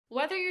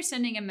whether you're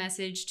sending a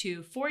message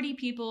to 40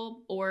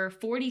 people or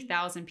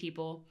 40,000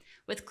 people,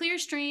 with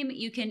Clearstream,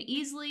 you can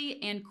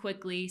easily and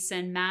quickly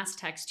send mass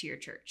text to your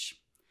church.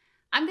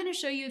 I'm going to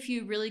show you a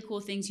few really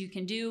cool things you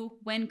can do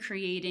when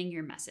creating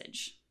your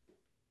message.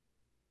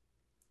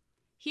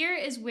 Here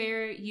is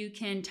where you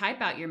can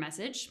type out your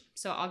message.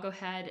 So I'll go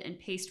ahead and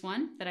paste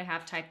one that I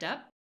have typed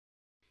up.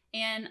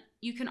 And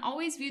you can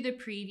always view the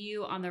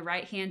preview on the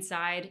right-hand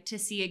side to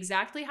see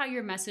exactly how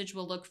your message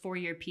will look for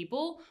your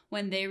people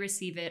when they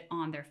receive it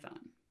on their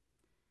phone.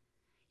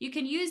 You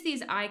can use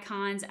these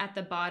icons at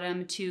the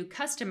bottom to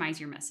customize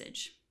your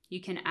message.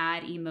 You can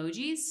add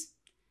emojis.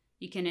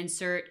 You can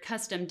insert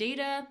custom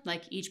data,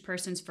 like each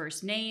person's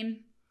first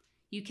name.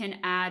 You can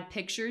add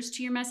pictures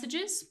to your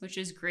messages, which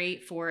is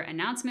great for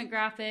announcement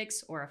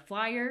graphics or a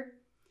flyer.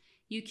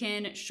 You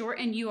can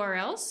shorten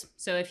URLs.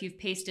 So if you've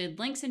pasted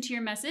links into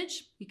your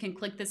message, you can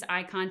click this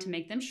icon to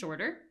make them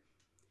shorter.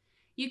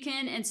 You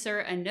can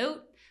insert a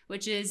note,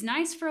 which is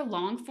nice for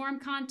long form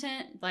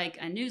content like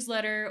a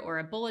newsletter or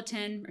a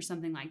bulletin or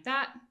something like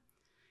that.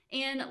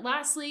 And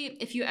lastly,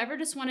 if you ever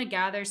just want to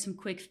gather some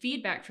quick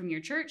feedback from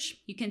your church,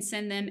 you can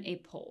send them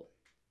a poll.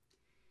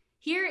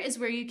 Here is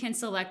where you can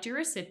select your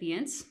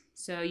recipients.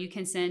 So you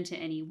can send to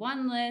any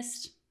one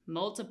list,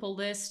 multiple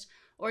lists,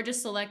 or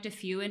just select a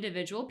few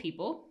individual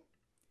people.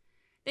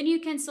 Then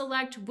you can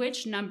select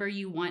which number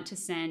you want to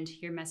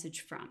send your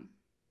message from.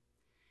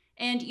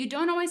 And you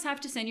don't always have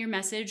to send your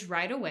message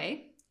right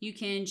away. You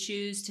can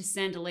choose to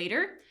send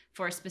later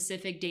for a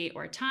specific date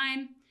or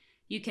time.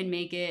 You can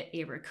make it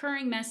a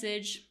recurring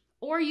message,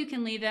 or you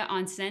can leave it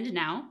on send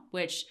now,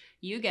 which,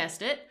 you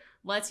guessed it,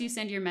 lets you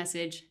send your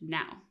message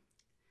now.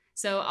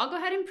 So I'll go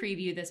ahead and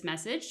preview this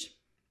message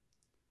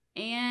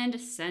and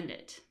send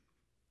it.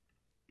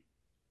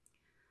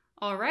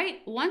 All right,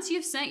 once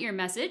you've sent your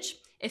message,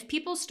 if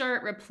people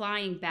start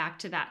replying back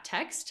to that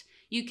text,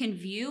 you can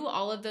view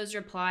all of those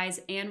replies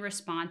and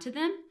respond to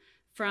them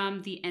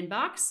from the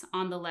inbox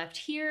on the left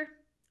here,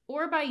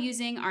 or by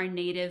using our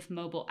native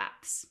mobile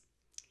apps.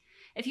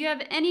 If you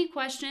have any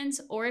questions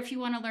or if you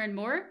want to learn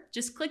more,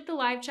 just click the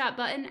live chat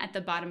button at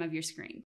the bottom of your screen.